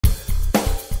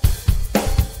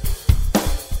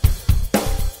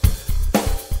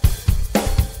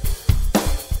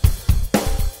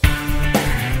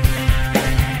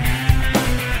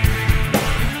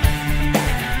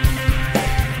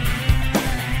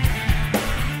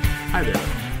Hi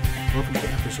there. Welcome to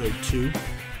episode 2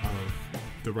 of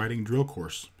the Writing Drill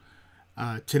course.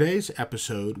 Today's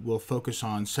episode will focus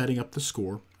on setting up the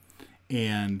score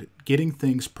and getting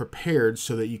things prepared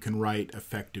so that you can write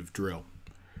effective drill.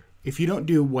 If you don't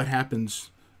do what happens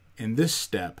in this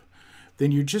step,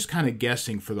 then you're just kind of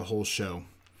guessing for the whole show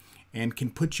and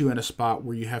can put you in a spot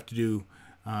where you have to do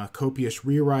copious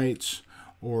rewrites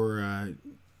or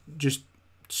just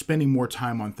spending more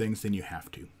time on things than you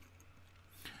have to.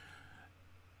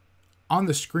 On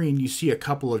the screen, you see a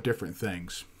couple of different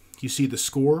things. You see the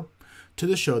score to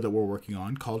the show that we're working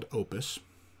on called Opus.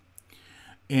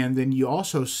 And then you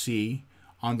also see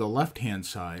on the left-hand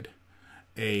side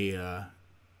a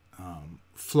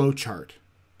flow chart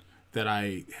that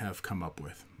I have come up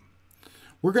with.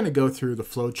 We're going to go through the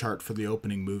flow chart for the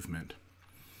opening movement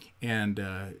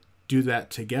and do that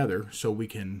together so we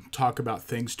can talk about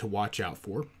things to watch out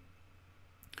for.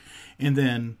 And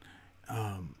then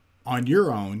on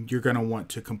your own, you're going to want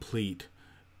to complete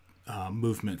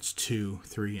movements 2,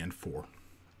 3, and 4.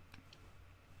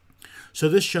 So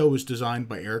this show was designed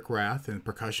by Eric Rath and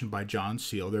percussion by John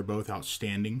Seal. They're both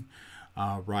outstanding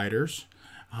writers.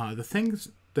 The things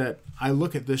that I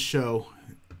look at this show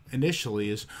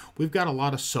initially is we've got a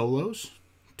lot of solos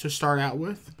to start out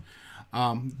with.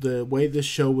 The way this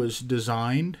show was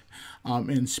designed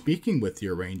in speaking with the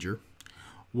arranger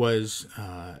was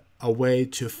a way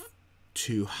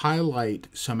to highlight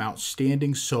some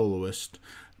outstanding soloists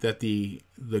that the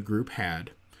group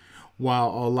had, while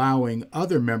allowing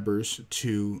other members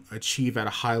to achieve at a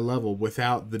high level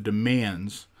without the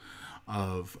demands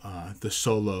of the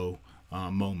solo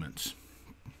moments.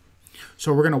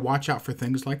 So we're going to watch out for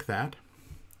things like that.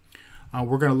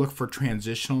 We're going to look for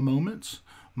transitional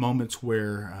moments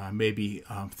where maybe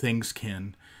things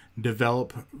can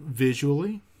develop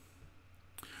visually.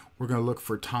 We're going to look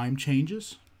for time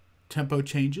changes, tempo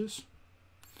changes,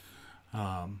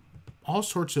 all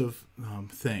sorts of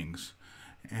things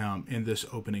in this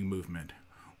opening movement,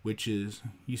 which is,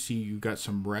 you see you've got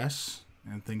some rests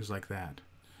and things like that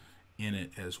in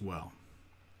it as well.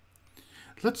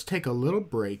 Let's take a little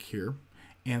break here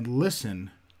and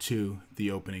listen to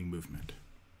the opening movement.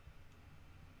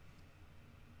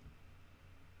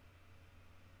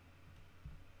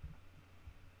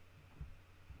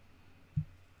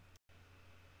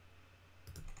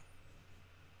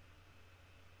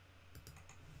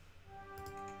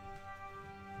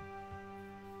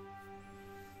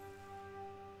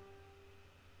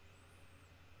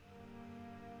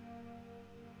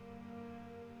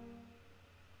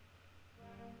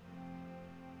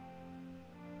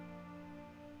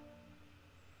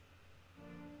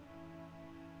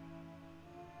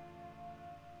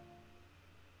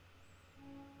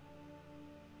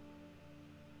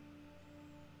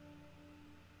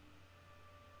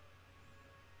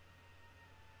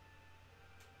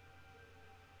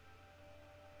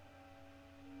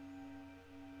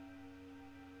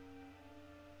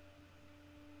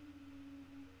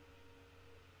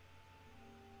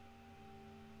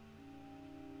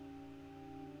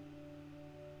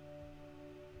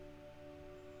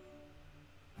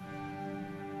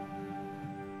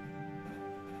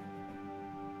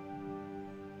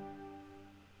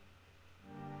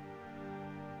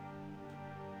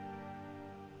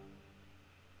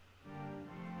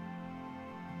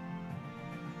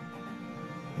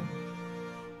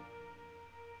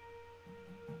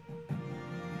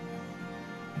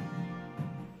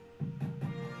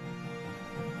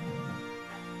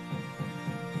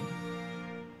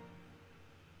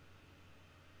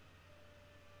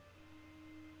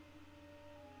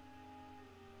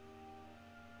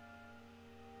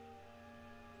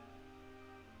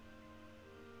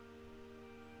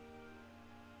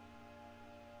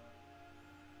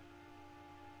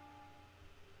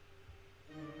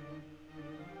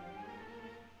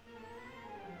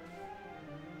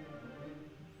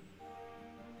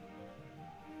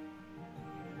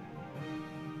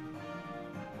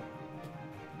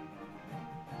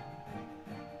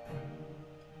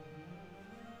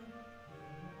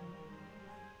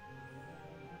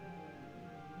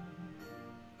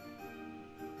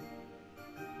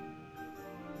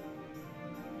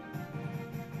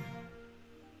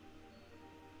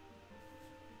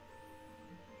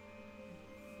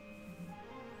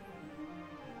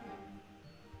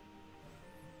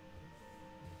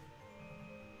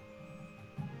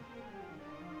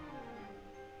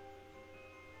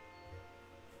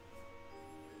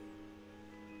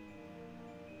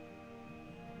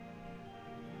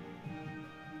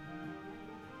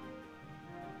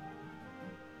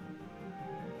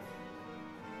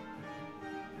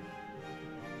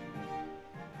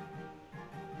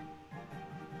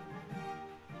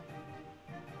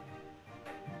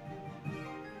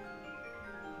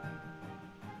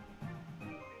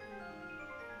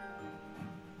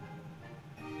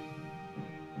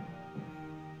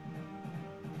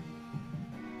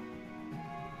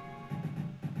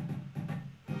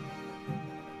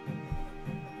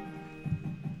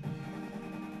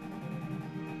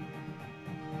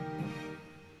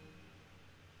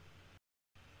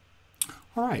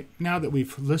 All right, now that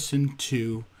we've listened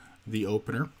to the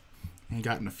opener and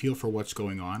gotten a feel for what's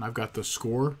going on, I've got the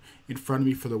score in front of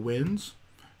me for the winds,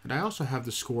 and I also have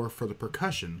the score for the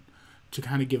percussion to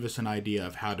kind of give us an idea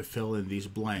of how to fill in these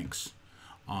blanks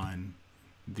on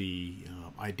the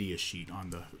idea sheet,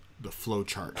 on the flow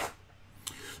chart.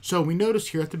 So we notice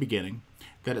here at the beginning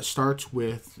that it starts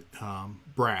with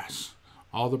brass.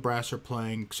 All the brass are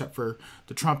playing except for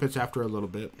the trumpets after a little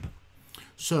bit.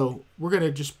 So we're going to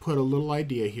just put a little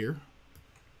idea here.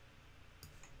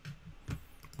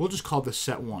 We'll just call this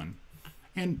set 1.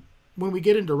 And when we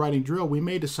get into writing drill, we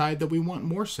may decide that we want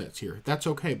more sets here. That's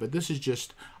okay, but this is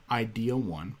just idea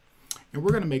 1. And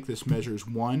we're going to make this measures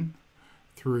 1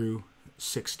 through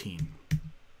 16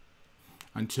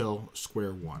 until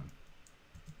square 1.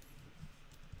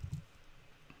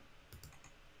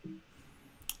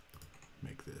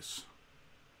 Make this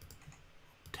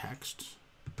text.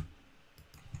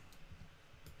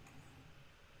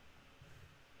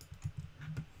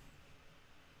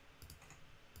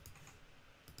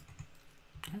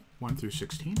 Okay, 1 through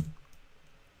 16.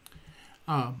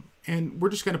 And we're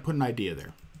just going to put an idea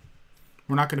there.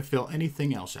 We're not going to fill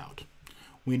anything else out.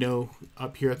 We know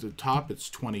up here at the top it's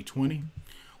 2020.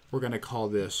 We're going to call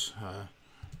this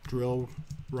drill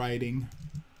writing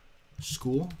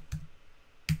school.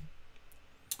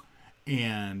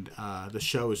 And the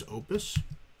show is Opus,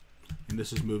 and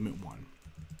this is movement 1.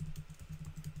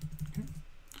 Okay.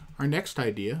 Our next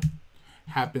idea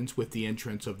happens with the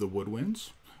entrance of the woodwinds,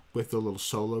 with the little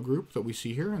solo group that we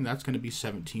see here, and that's going to be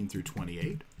 17 through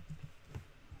 28.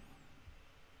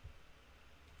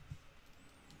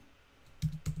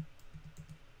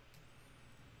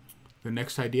 The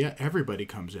next idea, everybody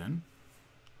comes in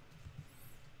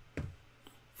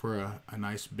for a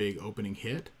nice big opening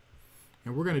hit.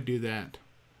 And we're going to do that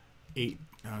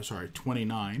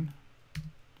 29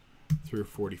 through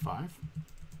 45.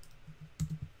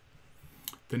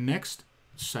 The next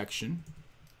section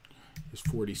is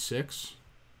 46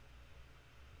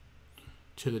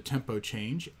 to the tempo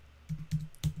change.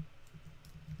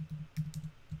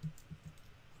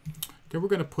 Then we're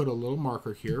going to put a little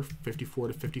marker here, 54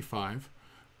 to 55,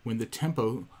 when the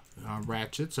tempo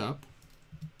ratchets up.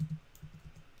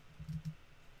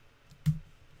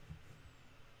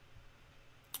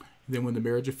 Then when the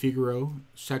Marriage of Figaro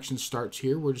section starts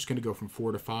here, we're just going to go from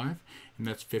 4 to 5, and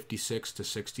that's 56 to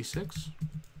 66.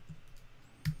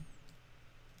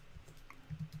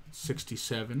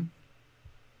 67.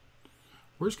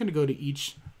 We're just going to go to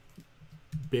each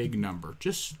big number,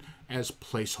 just as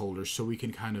placeholders, so we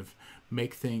can kind of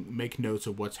make notes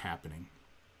of what's happening.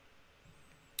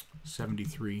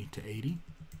 73 to 80.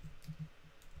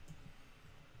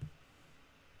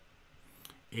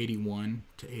 81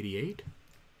 to 88.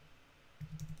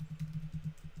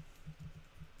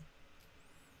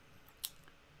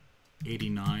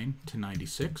 89 to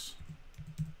 96,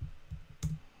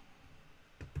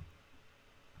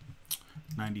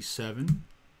 97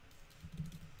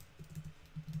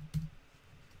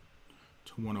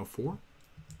 to 104,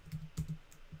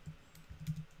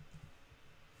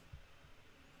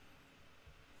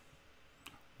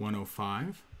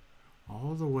 105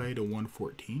 all the way to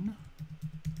 114,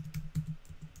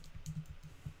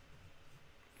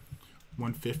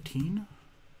 115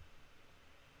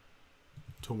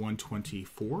 to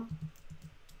 124,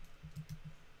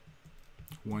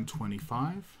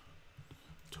 125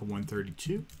 to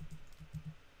 132,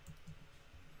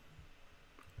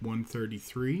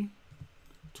 133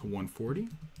 to 140,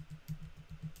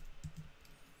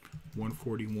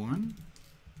 141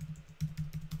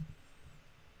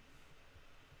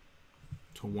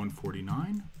 to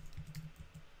 149,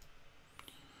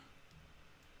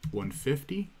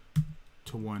 150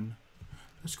 to 1.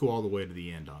 Let's go all the way to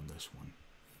the end on this one.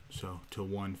 So to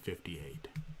 158.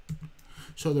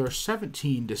 So there are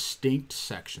 17 distinct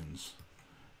sections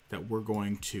that we're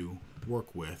going to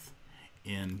work with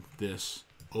in this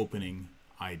opening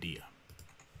idea,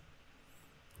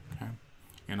 okay,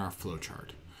 in our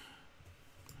flowchart.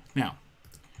 Now,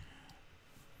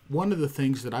 one of the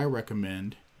things that I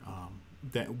recommend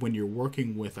that when you're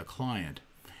working with a client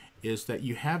is that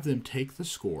you have them take the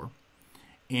score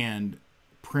and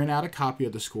print out a copy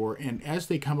of the score, and as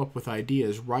they come up with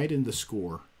ideas, write in the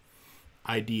score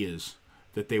ideas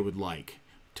that they would like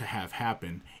to have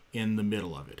happen in the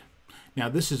middle of it. Now,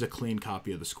 this is a clean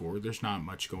copy of the score. There's not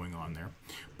much going on there.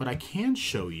 But I can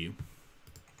show you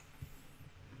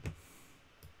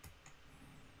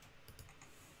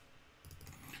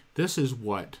this is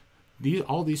what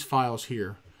all these files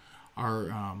here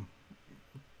are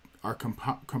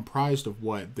comprised of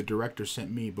what the director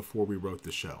sent me before we wrote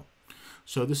the show.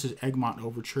 So this is Egmont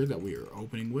Overture that we are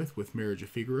opening with Marriage of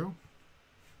Figaro.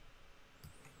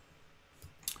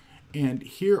 And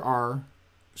here are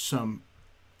some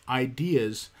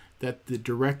ideas that the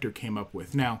director came up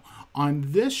with. Now, on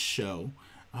this show,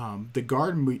 the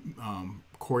guard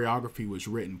choreography was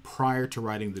written prior to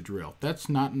writing the drill. That's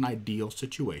not an ideal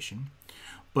situation,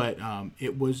 but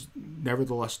it was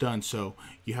nevertheless done, so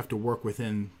you have to work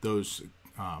within those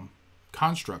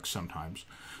constructs sometimes.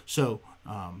 So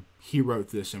he wrote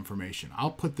this information.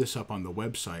 I'll put this up on the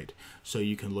website so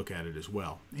you can look at it as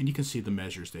well. And you can see the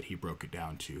measures that he broke it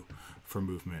down to for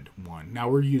movement 1. Now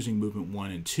we're using movement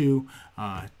 1 and 2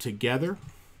 together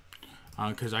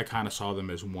because I kind of saw them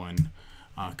as one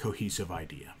cohesive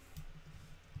idea.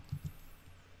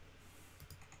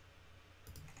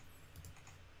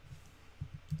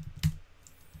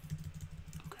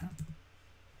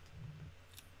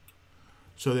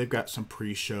 So they've got some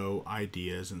pre-show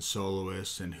ideas and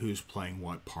soloists and who's playing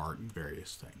what part and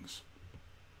various things.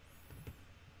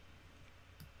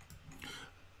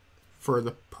 For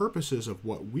the purposes of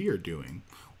what we are doing,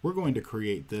 we're going to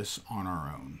create this on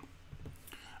our own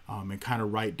and kind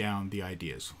of write down the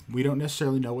ideas. We don't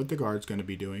necessarily know what the guard's going to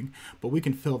be doing, but we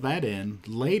can fill that in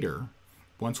later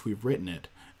once we've written it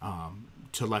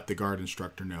to let the guard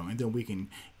instructor know. And then we can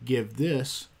give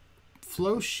this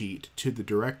flow sheet to the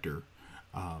director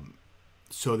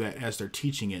so that as they're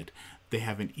teaching it, they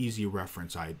have an easy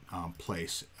reference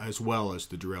place as well as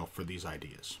the drill for these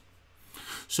ideas.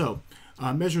 So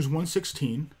measures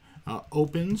 116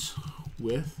 opens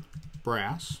with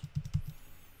brass.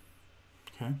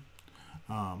 Okay.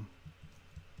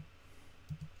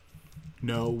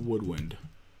 No woodwind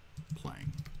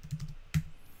playing.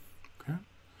 Okay.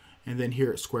 And then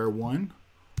here at square 1,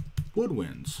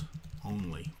 woodwinds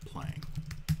only playing.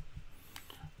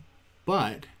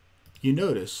 But you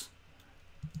notice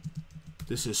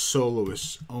this is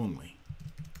soloists only.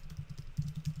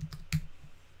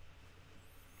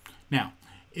 Now,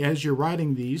 as you're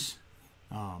writing these,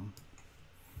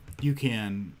 you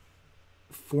can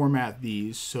format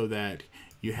these so that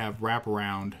you have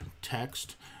wraparound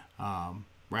text,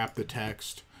 wrap the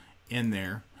text in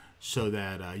there so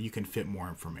that you can fit more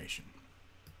information.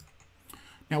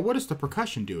 Now, what is the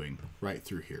percussion doing right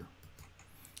through here?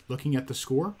 Looking at the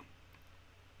score,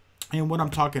 and what I'm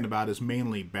talking about is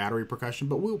mainly battery percussion,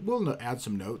 but we'll add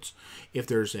some notes if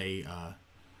there's a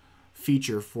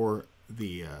feature for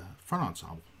the front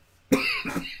ensemble.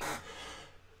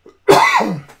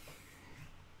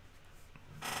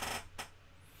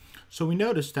 So we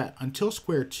notice that until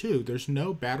square 2, there's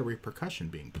no battery percussion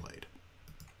being played.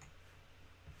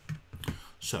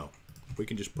 So we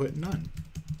can just put none,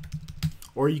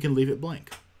 or you can leave it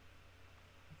blank.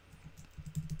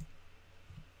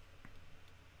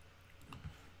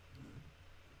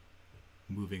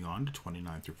 Moving on to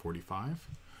 29 through 45,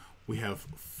 we have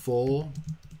full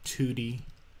tutti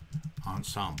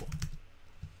ensemble.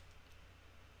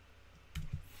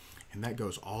 And that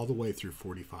goes all the way through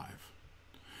 45.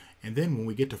 And then when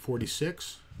we get to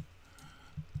 46,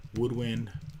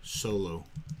 woodwind solo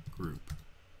group.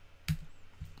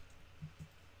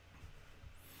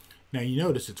 Now you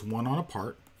notice it's one on a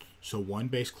part, so 1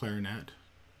 bass clarinet,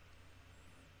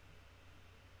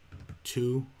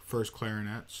 2 first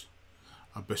clarinets,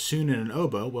 a bassoon and an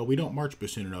oboe. Well, we don't march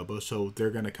bassoon and oboe, so they're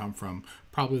going to come from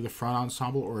probably the front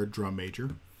ensemble or a drum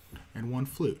major, and 1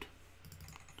 flute.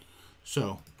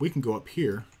 So we can go up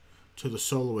here to the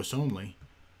soloist only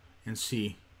and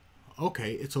see,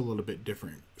 okay, it's a little bit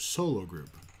different solo group.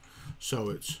 So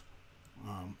it's,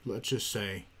 let's just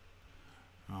say,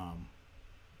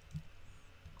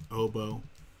 oboe,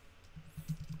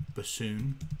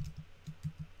 bassoon,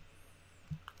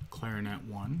 clarinet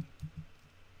 1.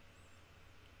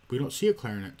 We don't see a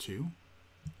clarinet 2,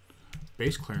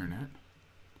 bass clarinet,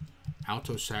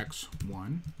 alto sax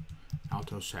 1,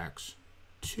 alto sax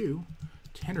 2,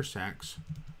 tenor sax,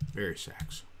 bari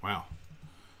sax. Wow,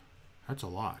 that's a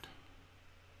lot.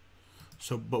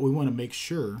 So, but we want to make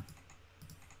sure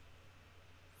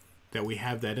that we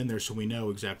have that in there so we know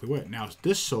exactly what. Now,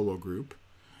 this solo group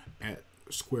at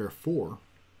square 4,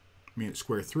 at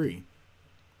square 3,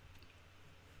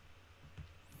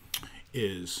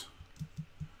 is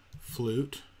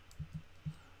flute,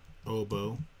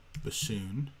 oboe,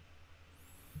 bassoon,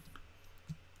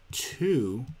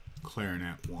 2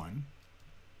 clarinet 1,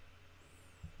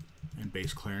 and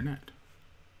bass clarinet.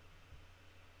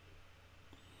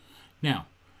 Now,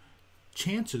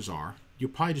 chances are you'll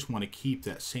probably just want to keep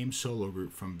that same solo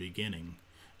group from beginning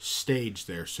staged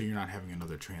there so you're not having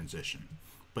another transition.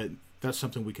 But that's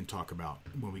something we can talk about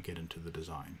when we get into the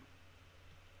design.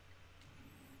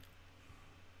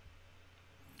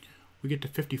 We get to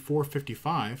 54,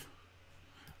 55,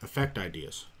 effect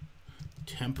ideas.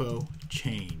 Tempo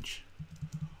change,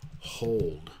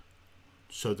 hold,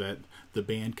 so that the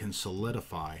band can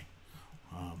solidify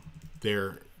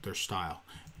their style.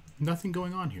 Nothing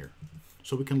going on here,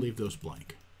 so we can leave those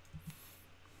blank.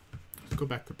 Let's go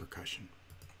back to percussion.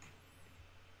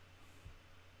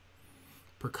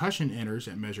 Percussion enters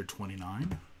at measure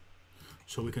 29,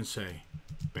 so we can say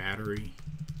battery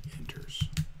enters.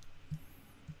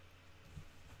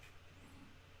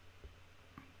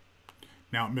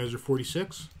 Now at measure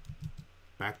 46,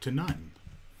 back to none.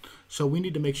 So we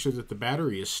need to make sure that the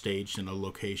battery is staged in a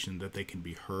location that they can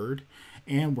be heard,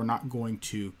 and we're not going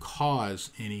to cause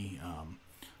any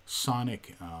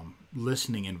sonic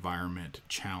listening environment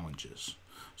challenges.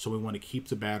 So we want to keep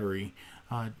the battery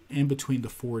in between the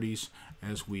 40s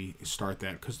as we start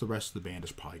that, because the rest of the band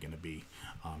is probably going to be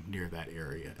near that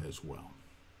area as well.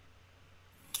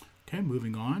 Okay,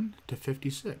 moving on to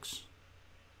 56.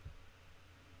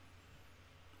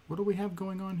 What do we have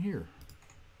going on here?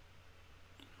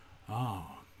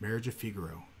 Oh, Marriage of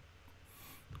Figaro.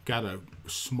 Got a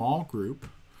small group,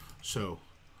 so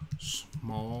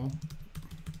small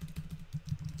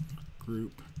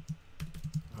group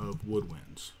of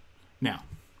woodwinds. Now,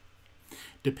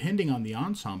 depending on the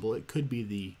ensemble, it could be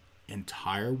the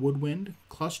entire woodwind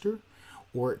cluster,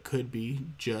 or it could be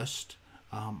just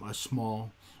a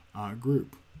small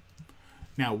group.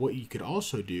 Now, what you could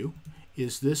also do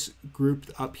is this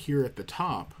group up here at the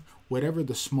top, whatever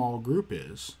the small group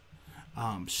is,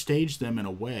 stage them in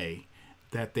a way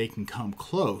that they can come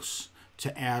close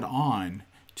to add on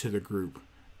to the group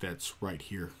that's right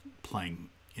here playing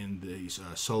in these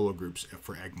solo groups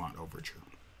for Egmont Overture.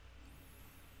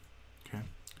 Okay,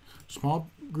 small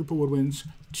group of woodwinds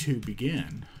to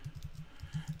begin,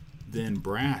 then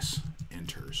brass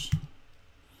enters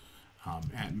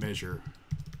at measure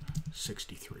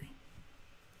 63.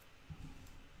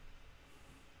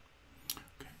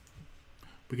 Okay,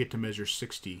 we get to measure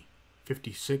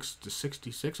 56 to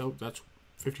 66. Oh, that's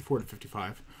 54 to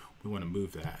 55. We want to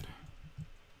move that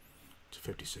to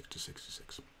 56 to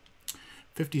 66.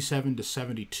 57 to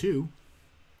 72.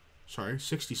 Sorry,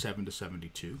 67 to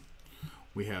 72.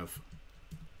 We have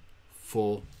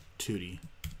full tutti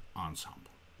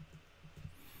ensemble.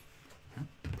 Okay.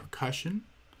 Percussion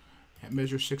at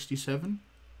measure 67.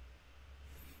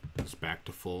 It's back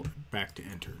to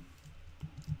enter.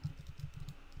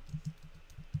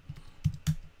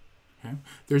 Okay.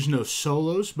 There's no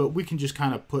solos, but we can just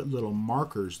kind of put little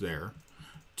markers there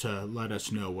to let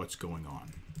us know what's going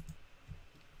on.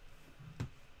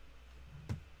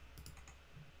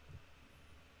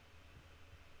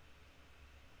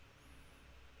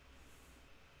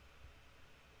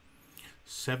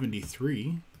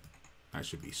 That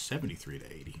should be 73 to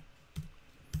 80.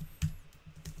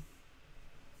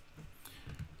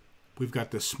 We've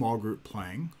got this small group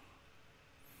playing,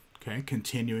 okay,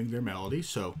 continuing their melody.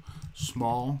 So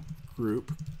small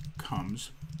group comes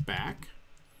back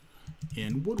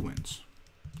in woodwinds.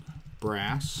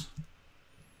 Brass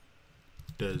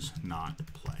does not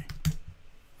play.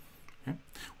 Okay.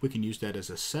 We can use that as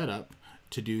a setup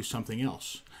to do something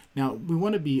else. Now, we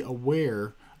want to be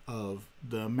aware of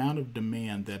the amount of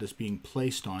demand that is being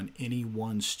placed on any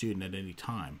one student at any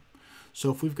time.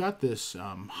 So if we've got this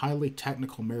highly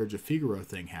technical Marriage of Figaro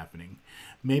thing happening,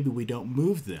 maybe we don't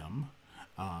move them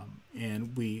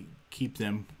and we keep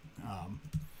them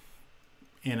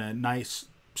in a nice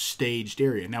staged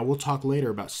area. Now we'll talk later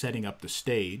about setting up the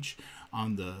stage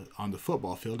on the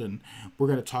football field, and we're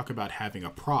going to talk about having a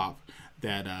prop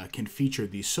that can feature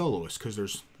these soloists, because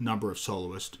there's a number of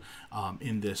soloists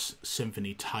in this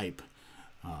symphony type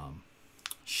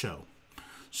show.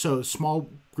 So small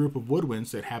group of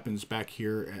woodwinds that happens back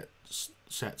here at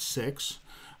set 6,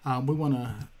 we want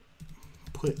to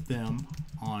put them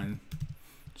on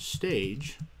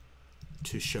stage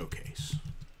to showcase.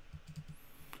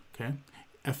 Okay,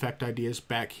 effect ideas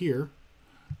back here,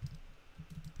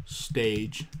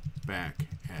 stage back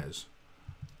as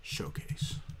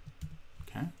showcase.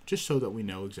 Okay, just so that we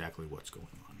know exactly what's going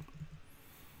on.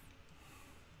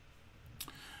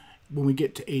 When we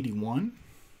get to 81,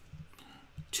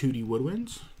 2D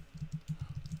woodwinds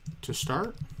to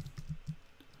start,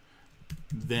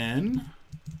 then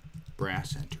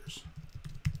brass enters.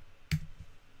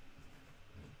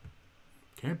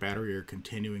 Okay, battery are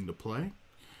continuing to play.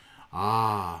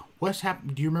 What's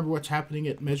happening? Do you remember what's happening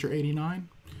at measure 89?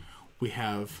 We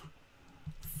have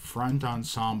front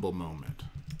ensemble moment.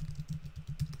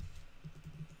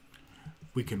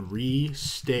 We can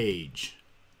restage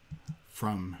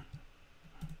from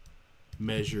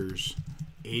measures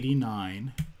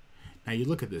 89 Now you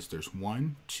look at this, there's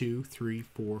 1, 2, 3,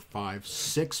 4, 5,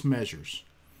 6 measures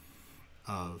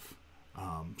of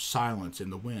silence in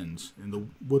the winds, in the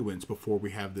woodwinds, before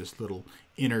we have this little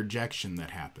interjection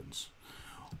that happens.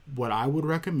 What I would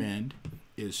recommend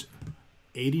is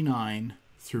 89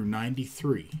 through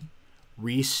 93,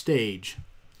 restage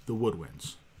the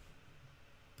woodwinds.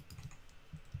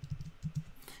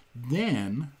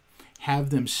 Then have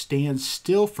them stand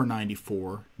still for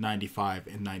 94, 95,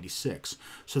 and 96.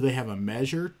 So they have a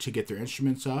measure to get their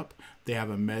instruments up, they have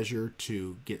a measure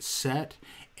to get set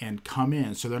and come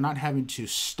in. So they're not having to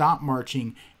stop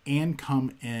marching and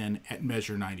come in at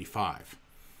measure 95.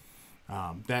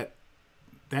 That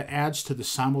adds to the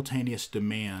simultaneous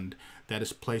demand that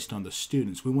is placed on the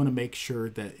students. We want to make sure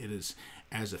that it is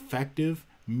as effective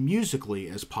musically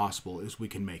as possible as we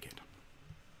can make it.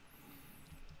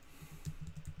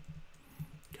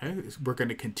 Okay, we're going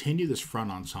to continue this front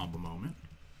ensemble moment.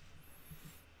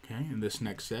 Okay, in this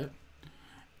next set,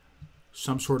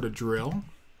 some sort of drill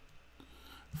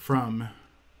from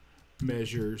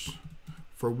measures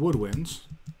for woodwinds,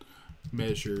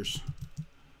 measures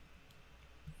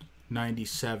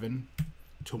 97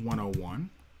 to 101.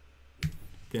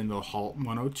 Then they'll halt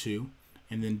 102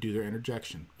 and then do their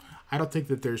interjection. I don't think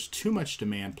that there's too much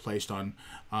demand placed on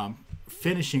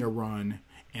finishing a run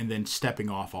and then stepping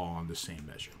off all on the same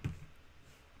measure.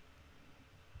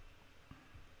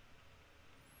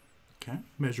 Okay,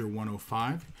 measure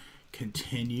 105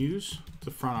 continues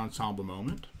the front ensemble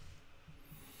moment.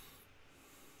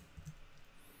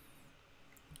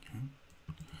 Okay.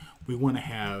 We want to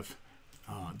have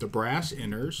the brass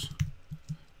enters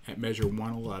at measure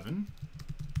 111.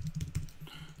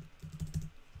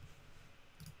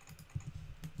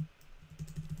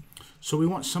 So we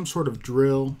want some sort of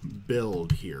drill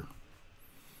build here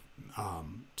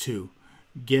to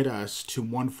get us to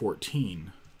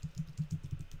 114.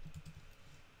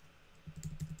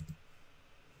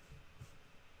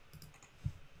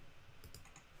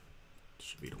 This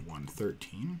should be to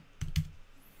 113.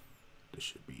 This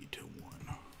should be to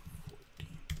 114.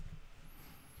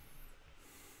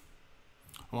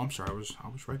 Oh, I'm sorry, I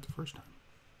was right the first time.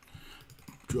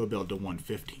 Drill build to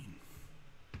 115.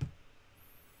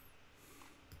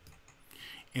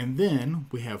 And then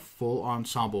we have full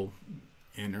ensemble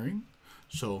entering.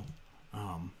 So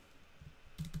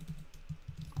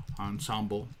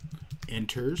ensemble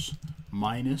enters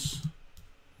minus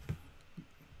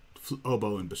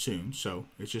oboe and bassoon. So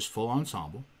it's just full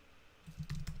ensemble.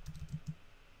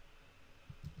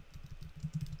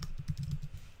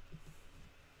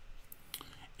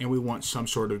 And we want some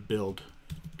sort of build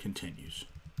continues.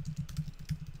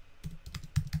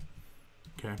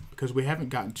 Okay, because we haven't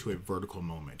gotten to a vertical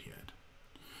moment yet.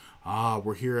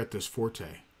 We're here at this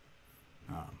forte.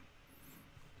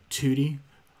 Tutti,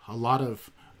 a lot of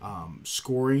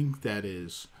scoring that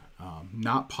is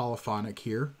not polyphonic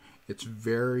here. It's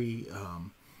very,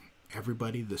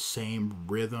 everybody the same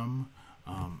rhythm,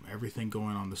 everything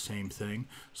going on the same thing.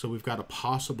 So we've got a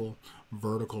possible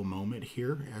vertical moment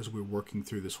here as we're working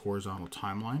through this horizontal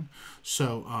timeline.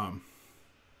 So,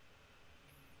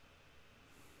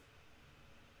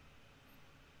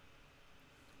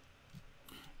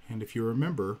 and if you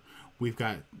remember, we've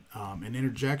got an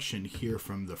interjection here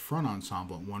from the front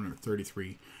ensemble at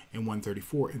 133 and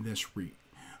 134, and this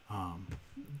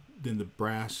then the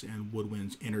brass and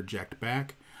woodwinds interject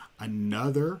back,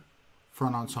 another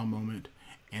front ensemble moment,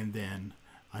 and then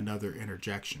another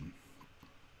interjection.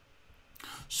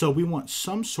 So we want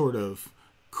some sort of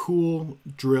cool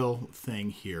drill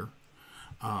thing here.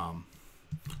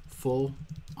 Full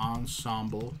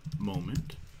ensemble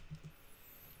moment.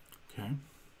 Okay.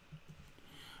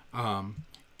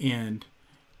 And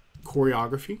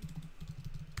choreography,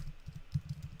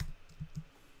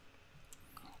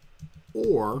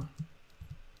 or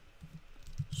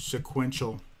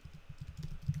sequential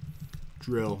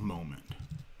drill moment.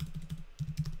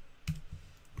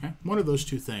 Okay, one of those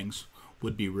two things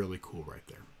would be really cool right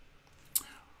there.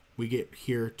 We get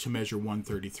here to measure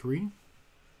 133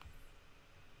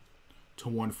 to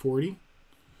 140,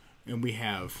 and we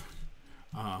have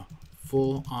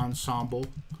full ensemble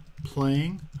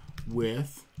playing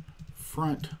with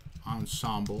front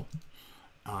ensemble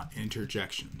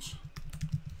interjections.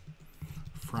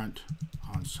 Front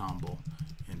ensemble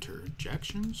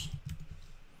interjections.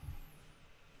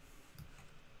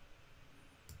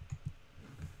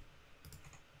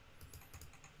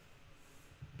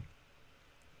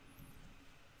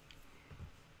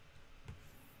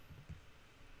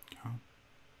 Okay.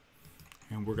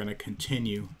 And we're going to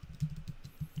continue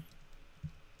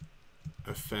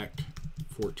effect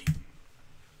 14.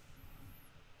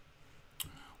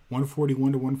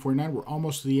 141 to 149. We're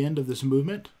almost to the end of this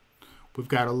movement. We've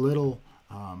got a little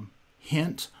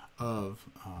hint of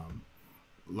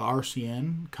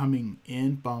RCN coming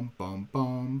in, bum bum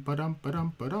bum, ba-dum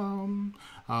ba-dum ba-dum,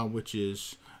 which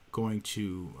is going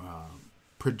to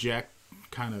project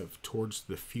kind of towards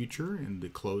the future in the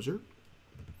closer.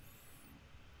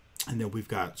 And then we've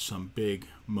got some big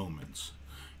moments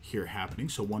here happening.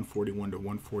 So 141 to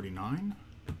 149.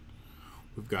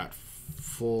 We've got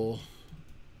full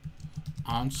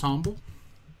ensemble.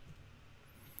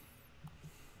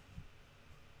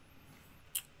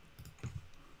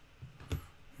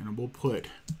 And we'll put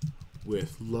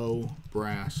with low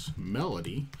brass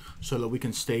melody so that we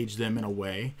can stage them in a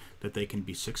way that they can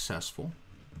be successful.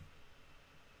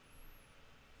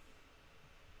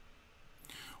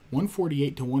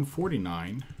 148 to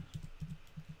 149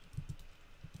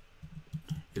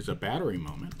 is a battery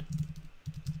moment.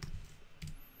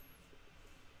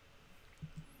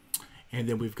 And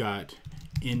then we've got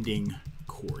ending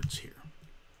chords here.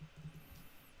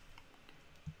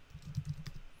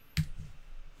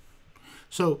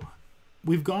 So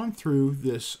we've gone through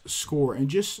this score and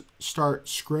just start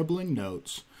scribbling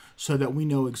notes so that we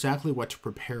know exactly what to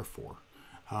prepare for.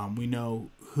 We know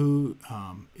who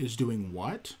is doing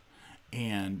what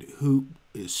and who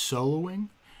is soloing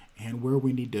and where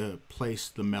we need to place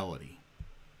the melody.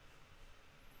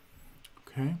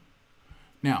 Okay.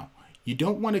 Now, you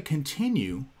don't want to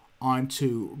continue on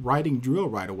to writing drill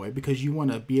right away because you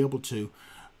want to be able to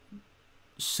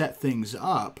set things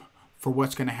up for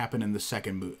what's going to happen in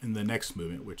the next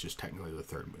movement, which is technically the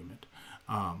third movement,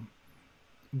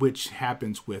 which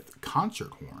happens with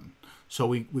concert horn. So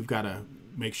we've got to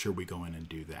make sure we go in and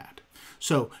do that.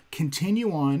 So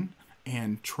continue on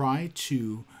and try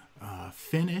to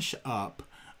finish up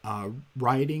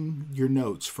writing your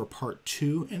notes for part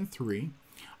 2 and 3.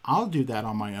 I'll do that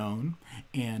on my own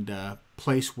and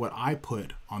place what I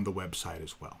put on the website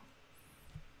as well.